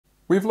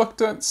We've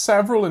looked at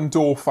several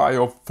Endorfy,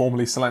 or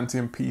formerly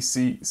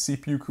SilentiumPC,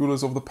 CPU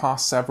coolers over the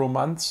past several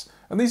months,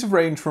 and these have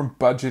ranged from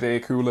budget air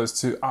coolers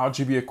to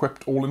RGB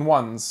equipped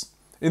all-in-ones.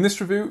 In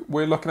this review,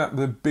 we're looking at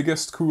the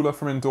biggest cooler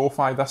from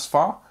Endorfy thus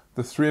far,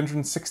 the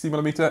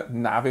 360mm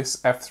Navis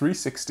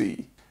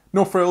F360.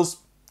 No frills,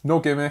 no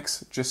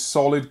gimmicks, just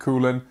solid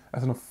cooling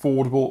at an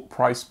affordable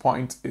price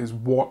point is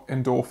what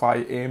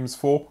Endorfy aims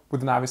for with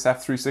the Navis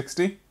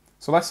F360.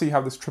 So let's see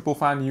how this triple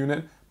fan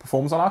unit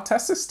performs on our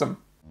test system.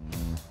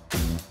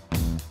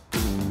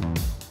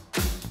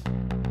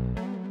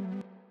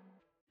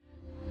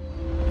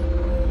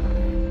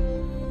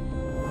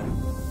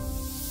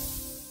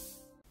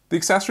 The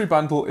accessory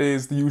bundle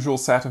is the usual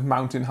set of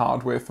mounting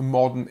hardware for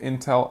modern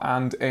Intel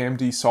and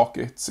AMD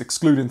sockets,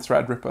 excluding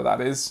Threadripper that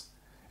is.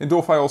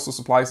 Endorfy also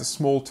supplies a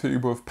small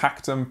tube of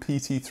Pactum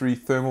PT3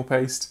 thermal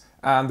paste,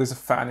 and there's a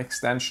fan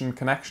extension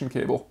connection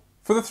cable.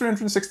 For the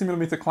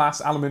 360mm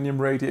class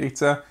aluminium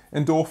radiator,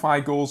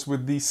 Endorfy goes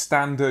with the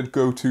standard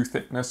go-to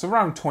thickness of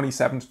around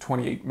 27 to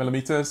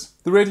 28mm.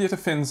 The radiator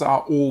fins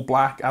are all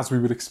black, as we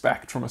would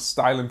expect from a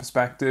styling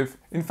perspective.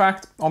 In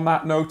fact, on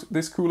that note,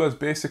 this cooler is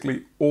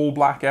basically all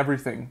black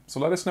everything, so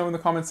let us know in the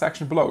comment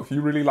section below if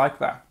you really like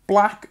that.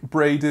 Black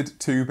braided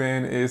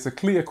tubing is a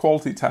clear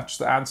quality touch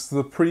that adds to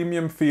the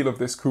premium feel of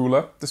this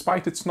cooler,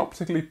 despite its not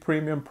particularly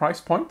premium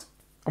price point.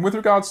 And with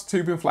regards to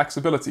tubing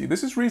flexibility,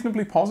 this is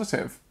reasonably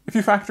positive. If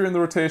you factor in the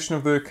rotation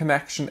of the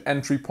connection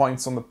entry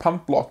points on the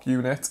pump block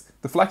unit,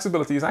 the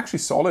flexibility is actually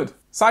solid.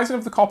 Sizing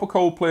of the copper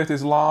cold plate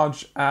is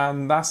large,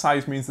 and that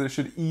size means that it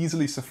should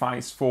easily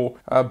suffice for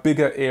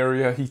bigger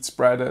area heat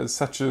spreaders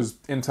such as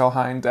Intel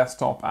high-end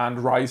desktop and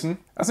Ryzen.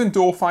 As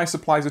Endorfy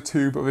supplies a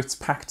tube of its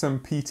Pactum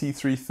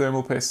PT3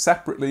 thermal paste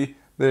separately,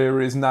 there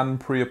is none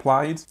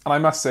pre-applied. And I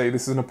must say,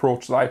 this is an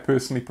approach that I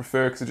personally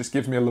prefer because it just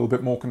gives me a little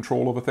bit more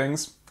control over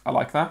things. I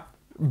like that.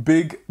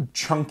 Big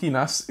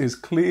chunkiness is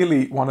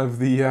clearly one of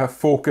the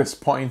focus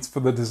points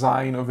for the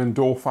design of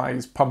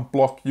Endorfy's pump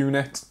block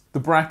unit. The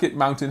bracket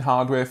mounting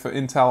hardware for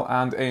Intel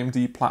and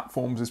AMD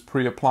platforms is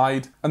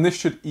pre-applied, and this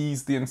should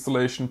ease the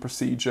installation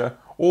procedure,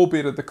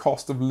 albeit at the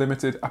cost of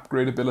limited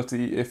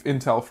upgradability if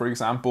Intel, for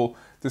example,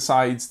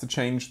 decides to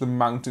change the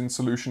mounting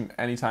solution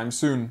anytime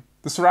soon.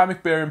 The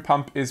ceramic bearing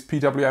pump is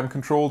PWM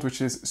controlled,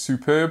 which is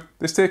superb.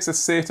 This takes a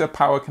SATA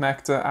power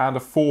connector and a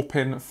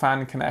 4-pin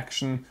fan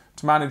connection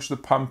to manage the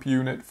pump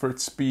unit for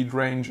its speed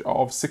range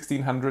of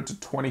 1600 to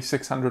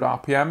 2600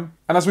 RPM.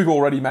 And as we've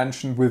already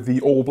mentioned with the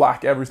all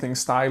black everything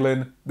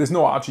styling, there's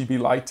no RGB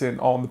lighting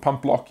on the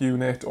pump block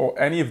unit or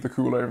any of the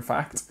cooler in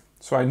fact,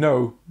 so I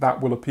know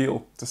that will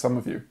appeal to some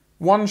of you.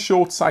 One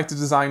short-sighted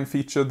design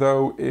feature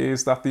though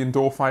is that the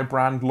Endorfy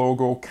brand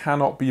logo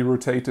cannot be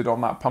rotated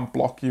on that pump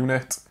block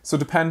unit, so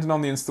depending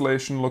on the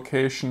installation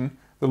location,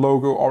 the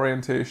logo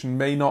orientation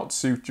may not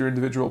suit your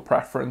individual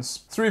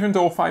preference. 3 of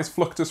Endorfy's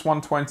Fluctus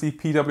 120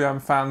 PWM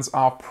fans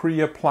are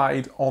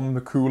pre-applied on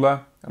the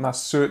cooler, and that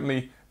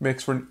certainly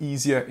makes for an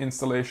easier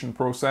installation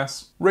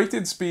process.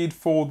 Rated speed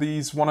for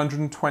these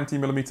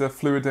 120mm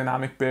fluid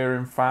dynamic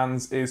bearing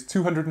fans is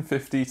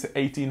 250 to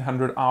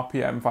 1800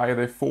 RPM via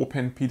their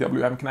 4-pin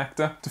PWM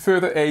connector. To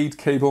further aid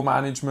cable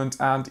management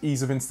and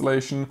ease of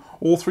installation,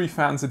 all 3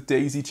 fans are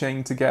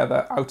daisy-chained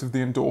together out of the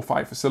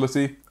Endorfy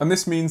facility, and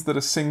this means that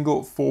a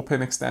single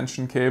 4-pin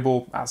extension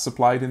cable, as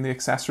supplied in the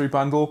accessory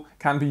bundle,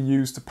 can be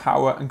used to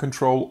power and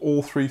control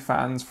all 3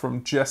 fans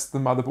from just the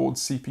motherboard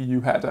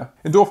CPU header.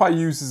 Endorfy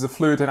uses a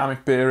fluid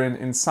dynamic bearing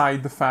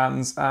inside the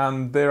fans,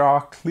 and there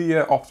are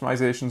clear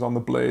optimizations on the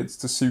blades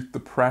to suit the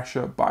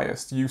pressure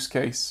biased use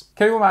case.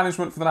 Cable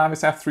management for the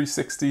Navis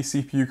F360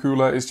 CPU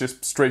cooler is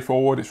just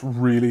straightforward, it's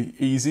really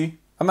easy,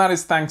 and that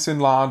is thanks in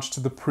large to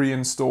the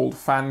pre-installed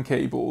fan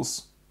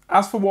cables.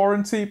 As for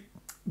warranty,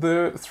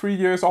 the 3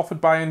 years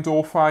offered by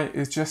Endorfy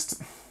is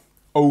just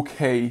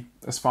okay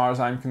as far as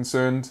I'm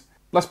concerned.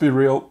 Let's be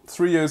real,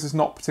 3 years is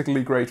not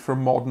particularly great for a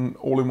modern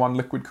all-in-one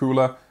liquid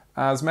cooler,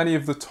 as many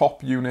of the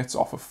top units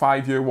offer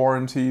 5-year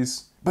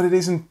warranties, but it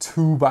isn't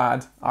too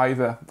bad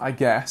either, I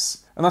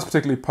guess. And that's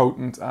particularly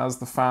potent as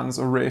the fans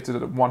are rated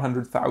at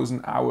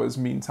 100,000 hours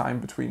mean time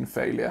between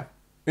failure.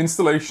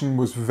 Installation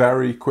was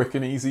very quick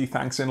and easy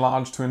thanks in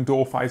large to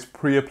Endorfy's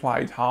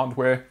pre-applied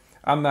hardware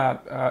and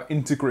that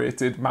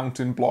integrated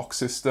mounting block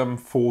system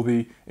for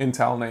the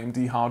Intel and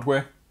AMD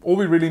hardware. All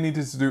we really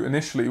needed to do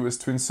initially was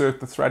to insert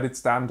the threaded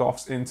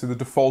standoffs into the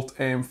default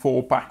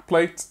AM4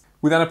 backplate.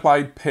 We then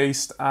applied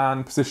paste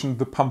and positioned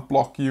the pump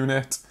block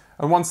unit,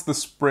 and once the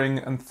spring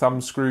and thumb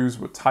screws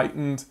were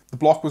tightened, the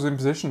block was in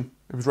position.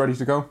 It was ready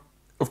to go.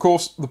 Of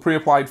course, the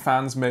pre-applied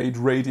fans made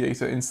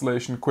radiator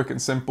installation quick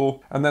and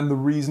simple, and then the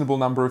reasonable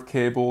number of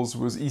cables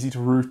was easy to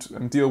route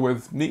and deal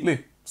with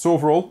neatly. So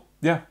overall,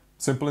 yeah,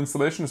 Simple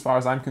installation as far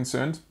as I'm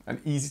concerned,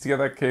 and easy to get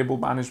that cable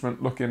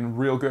management looking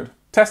real good.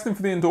 Testing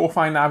for the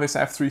Endorfy Navis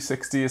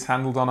F360 is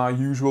handled on our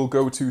usual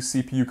go-to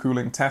CPU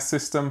cooling test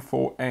system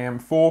for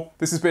AM4.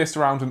 This is based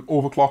around an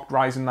overclocked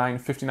Ryzen 9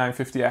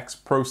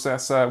 5950X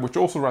processor, which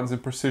also runs in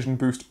precision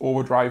boost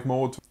overdrive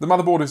mode. The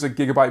motherboard is a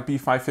Gigabyte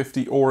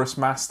B550 Aorus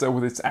master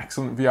with its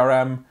excellent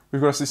VRM.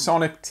 We've got a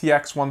Seasonic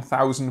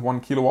TX1000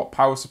 1kW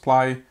power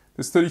supply.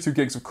 There's 32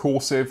 gigs of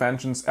Corsair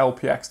Vengeance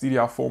LPX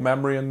DDR4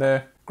 memory in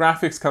there.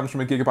 Graphics comes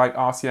from a Gigabyte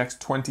RTX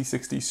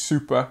 2060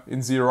 Super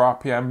in 0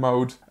 RPM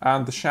mode,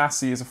 and the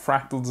chassis is a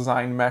Fractal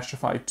design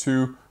Meshify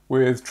 2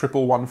 with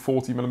triple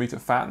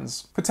 140mm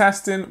fans. For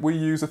testing, we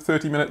use a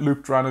 30-minute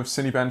looped run of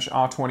Cinebench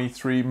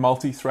R23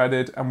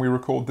 multi-threaded, and we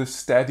record the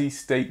steady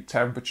state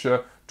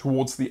temperature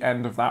towards the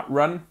end of that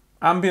run.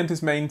 Ambient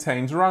is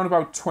maintained around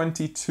about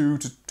 22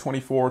 to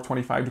 24 or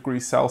 25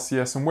 degrees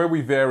Celsius, and where we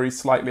vary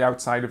slightly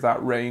outside of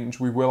that range,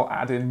 we will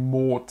add in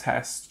more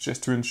tests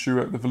just to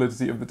ensure the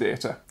validity of the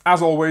data.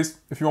 As always,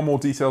 if you want more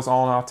details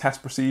on our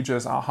test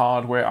procedures, our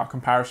hardware, our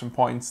comparison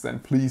points, then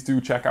please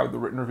do check out the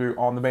written review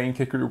on the main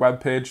Kickaroo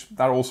webpage.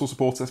 That also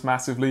supports us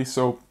massively,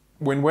 so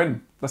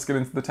win-win. Let's get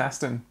into the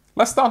testing.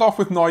 Let's start off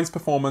with noise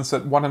performance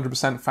at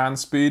 100% fan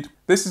speed.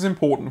 This is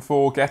important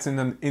for getting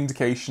an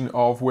indication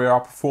of where our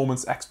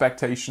performance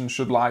expectations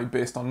should lie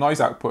based on noise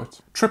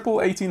output. Triple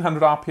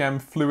 1800 RPM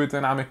fluid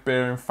dynamic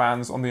bearing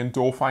fans on the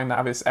Endorfy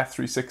Navis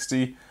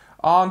F360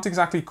 aren't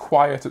exactly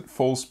quiet at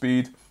full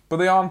speed, but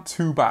they aren't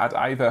too bad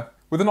either.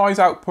 With a noise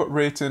output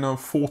rating of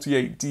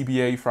 48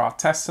 dBA for our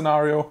test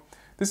scenario,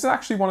 this is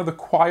actually one of the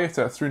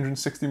quieter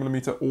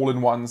 360mm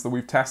all-in-ones that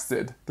we've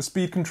tested. The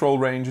speed control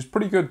range is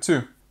pretty good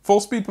too. Full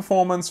speed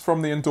performance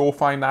from the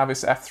Endorfy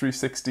Navis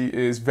F360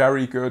 is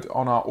very good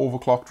on our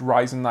overclocked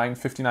Ryzen 9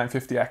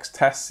 5950X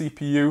test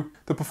CPU.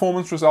 The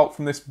performance result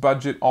from this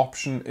budget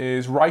option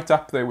is right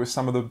up there with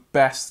some of the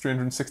best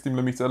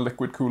 360mm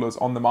liquid coolers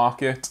on the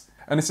market,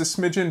 and it's a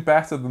smidgen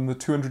better than the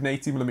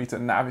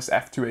 280mm Navis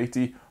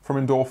F280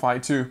 from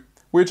Endorfy too.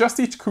 We adjust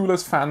each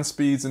cooler's fan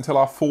speeds until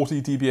our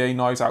 40 dBA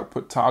noise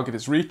output target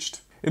is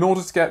reached. In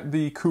order to get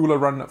the cooler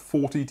run at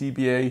 40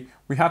 dBA,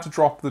 we had to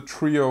drop the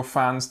trio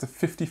fans to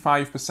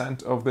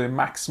 55% of their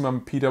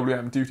maximum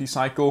PWM duty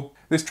cycle.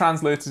 This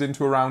translated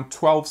into around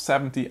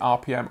 1270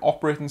 RPM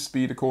operating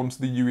speed according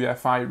to the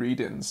UEFI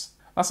readings.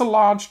 That's a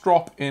large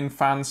drop in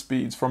fan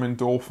speeds from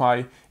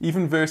Endorfy,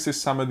 even versus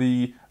some of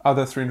the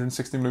other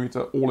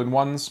 360mm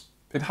all-in-ones.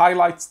 It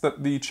highlights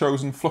that the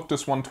chosen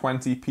Fluctus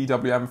 120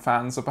 PWM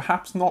fans are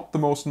perhaps not the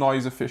most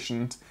noise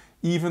efficient,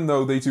 even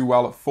though they do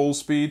well at full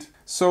speed.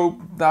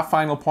 So that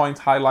final point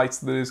highlights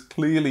that there's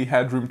clearly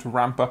headroom to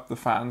ramp up the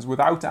fans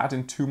without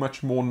adding too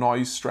much more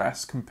noise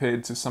stress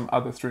compared to some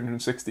other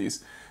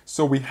 360s.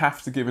 So we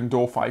have to give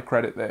Endorfy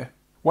credit there.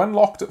 When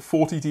locked at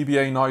 40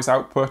 dBA noise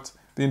output,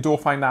 the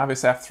Endorfy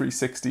Navis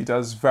F360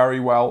 does very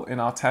well in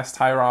our test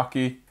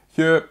hierarchy.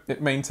 Here,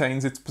 it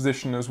maintains its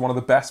position as one of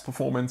the best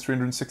performing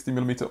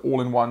 360mm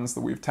all-in-ones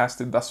that we've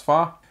tested thus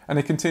far, and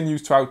it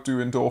continues to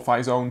outdo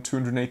Endorfy's own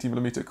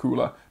 280mm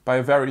cooler by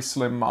a very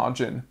slim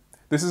margin.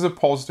 This is a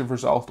positive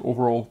result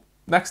overall.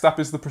 Next up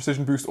is the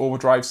Precision Boost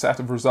Overdrive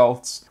set of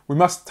results. We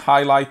must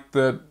highlight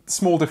the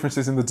small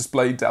differences in the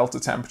display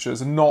delta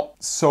temperatures are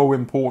not so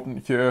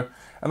important here,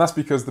 and that's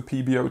because the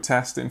PBO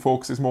testing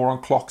focuses more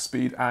on clock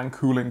speed and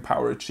cooling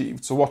power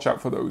achieved, so watch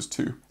out for those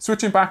too.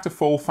 Switching back to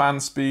full fan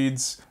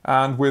speeds,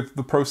 and with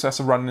the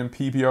processor running in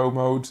PBO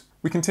mode,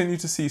 we continue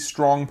to see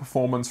strong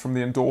performance from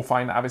the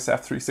Endorfy Navis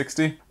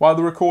F360. While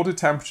the recorded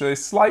temperature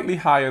is slightly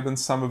higher than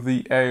some of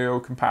the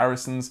AIO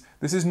comparisons,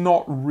 this is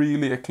not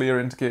really a clear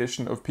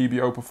indication of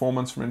PBO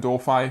performance from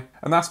Endorfy,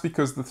 and that's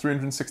because the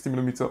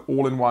 360mm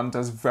all-in-one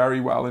does very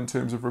well in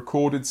terms of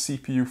recorded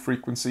CPU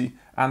frequency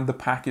and the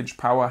package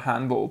power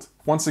handled.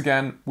 Once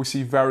again, we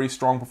see very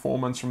strong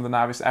performance from the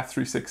Navis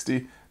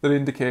F360 that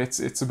indicates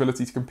its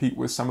ability to compete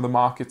with some of the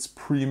market's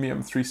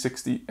premium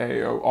 360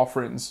 AIO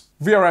offerings.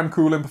 VRM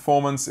cooling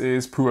performance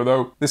is poor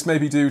though. This may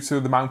be due to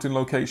the mounting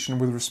location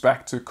with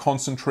respect to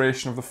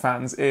concentration of the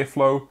fan's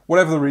airflow.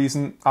 Whatever the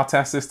reason, our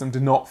test system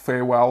did not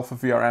fare well for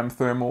VRM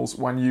thermals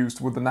when used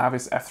with the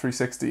Navis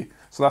F360,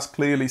 so that's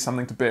clearly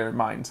something to bear in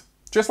mind.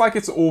 Just like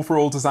its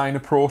overall design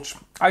approach,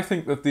 I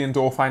think that the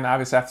Endorfy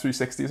Navis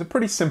F360 is a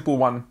pretty simple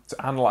one to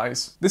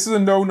analyse. This is a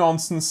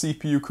no-nonsense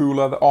CPU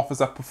cooler that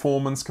offers up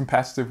performance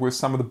competitive with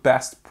some of the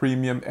best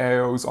premium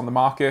AIOs on the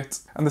market,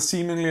 and the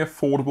seemingly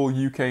affordable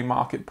UK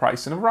market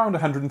pricing of around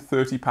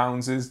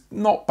 £130 is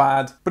not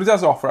bad, but it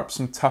does offer up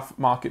some tough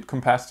market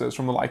competitors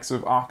from the likes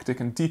of Arctic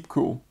and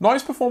Deepcool.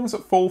 Noise performance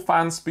at full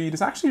fan speed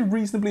is actually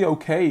reasonably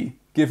okay,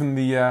 given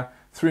the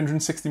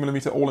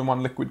 360mm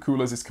all-in-one liquid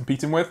coolers it's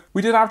competing with.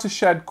 We did have to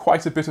shed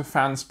quite a bit of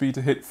fan speed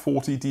to hit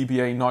 40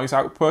 dBA noise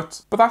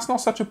output, but that's not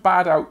such a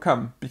bad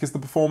outcome because the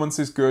performance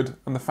is good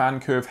and the fan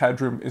curve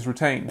headroom is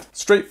retained.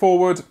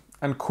 Straightforward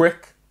and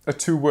quick are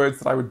two words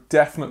that I would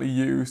definitely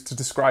use to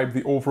describe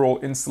the overall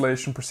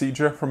installation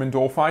procedure from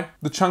Endorfy.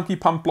 The chunky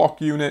pump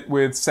block unit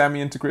with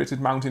semi-integrated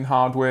mounting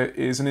hardware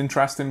is an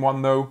interesting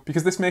one though,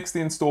 because this makes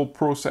the install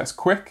process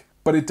quick,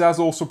 but it does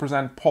also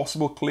present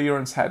possible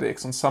clearance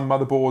headaches on some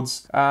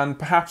motherboards, and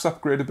perhaps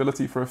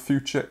upgradability for a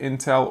future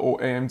Intel or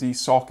AMD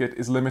socket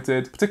is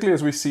limited, particularly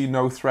as we see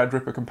no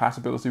Threadripper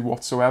compatibility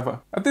whatsoever.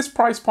 At this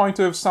price point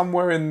of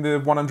somewhere in the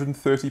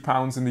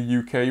 £130 in the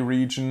UK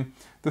region,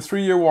 the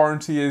 3-year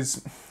warranty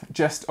is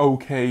just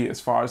okay as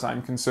far as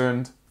I'm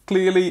concerned.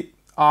 Clearly,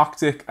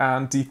 Arctic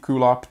and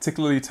Deepcool are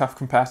particularly tough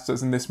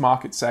competitors in this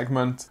market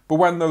segment, but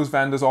when those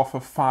vendors offer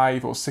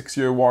 5 or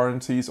 6-year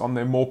warranties on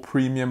their more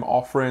premium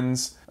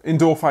offerings,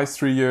 Endorfy's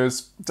 3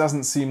 years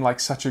doesn't seem like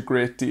such a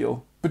great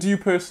deal. But do you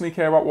personally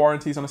care about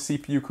warranties on a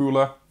CPU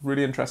cooler?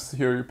 Really interested to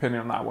hear your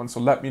opinion on that one, so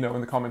let me know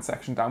in the comment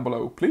section down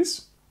below,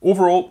 please.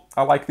 Overall,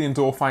 I like the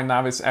Endorfy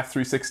Navis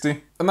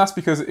F360, and that's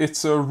because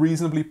it's a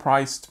reasonably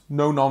priced,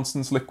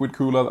 no-nonsense liquid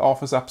cooler that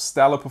offers up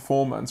stellar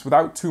performance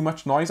without too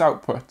much noise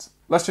output.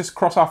 Let's just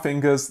cross our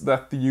fingers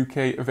that the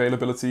UK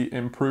availability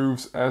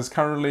improves, as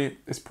currently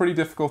it's pretty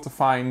difficult to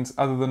find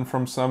other than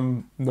from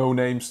some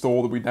no-name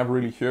store that we'd never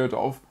really heard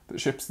of that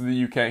ships to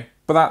the UK.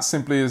 But that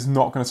simply is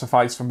not going to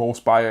suffice for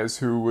most buyers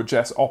who would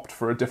just opt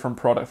for a different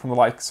product from the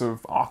likes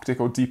of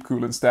Arctic or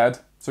Deepcool instead.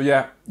 So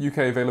yeah, UK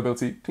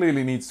availability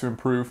clearly needs to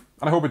improve,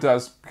 and I hope it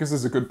does, because this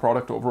is a good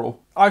product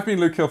overall. I've been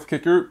Luke Hill for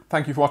Kikaroo.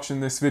 Thank you for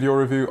watching this video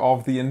review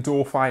of the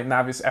Endorfy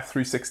Navis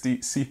F360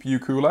 CPU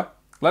cooler.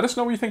 Let us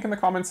know what you think in the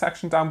comment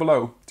section down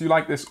below. Do you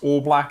like this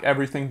all black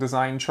everything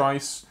design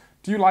choice?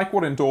 Do you like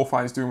what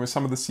Endorfy is doing with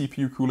some of the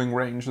CPU cooling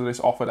range that it's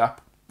offered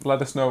up?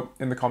 Let us know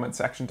in the comment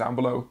section down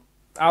below.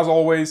 As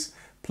always,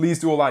 please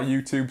do all that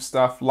YouTube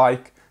stuff,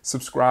 like,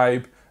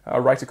 subscribe,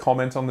 write a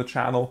comment on the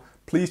channel.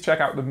 Please check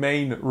out the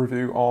main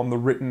review on the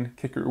written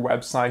Kikaroo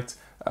website,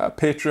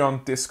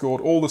 Patreon, Discord,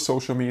 all the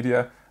social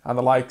media and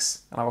the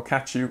likes, and I will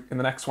catch you in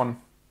the next one.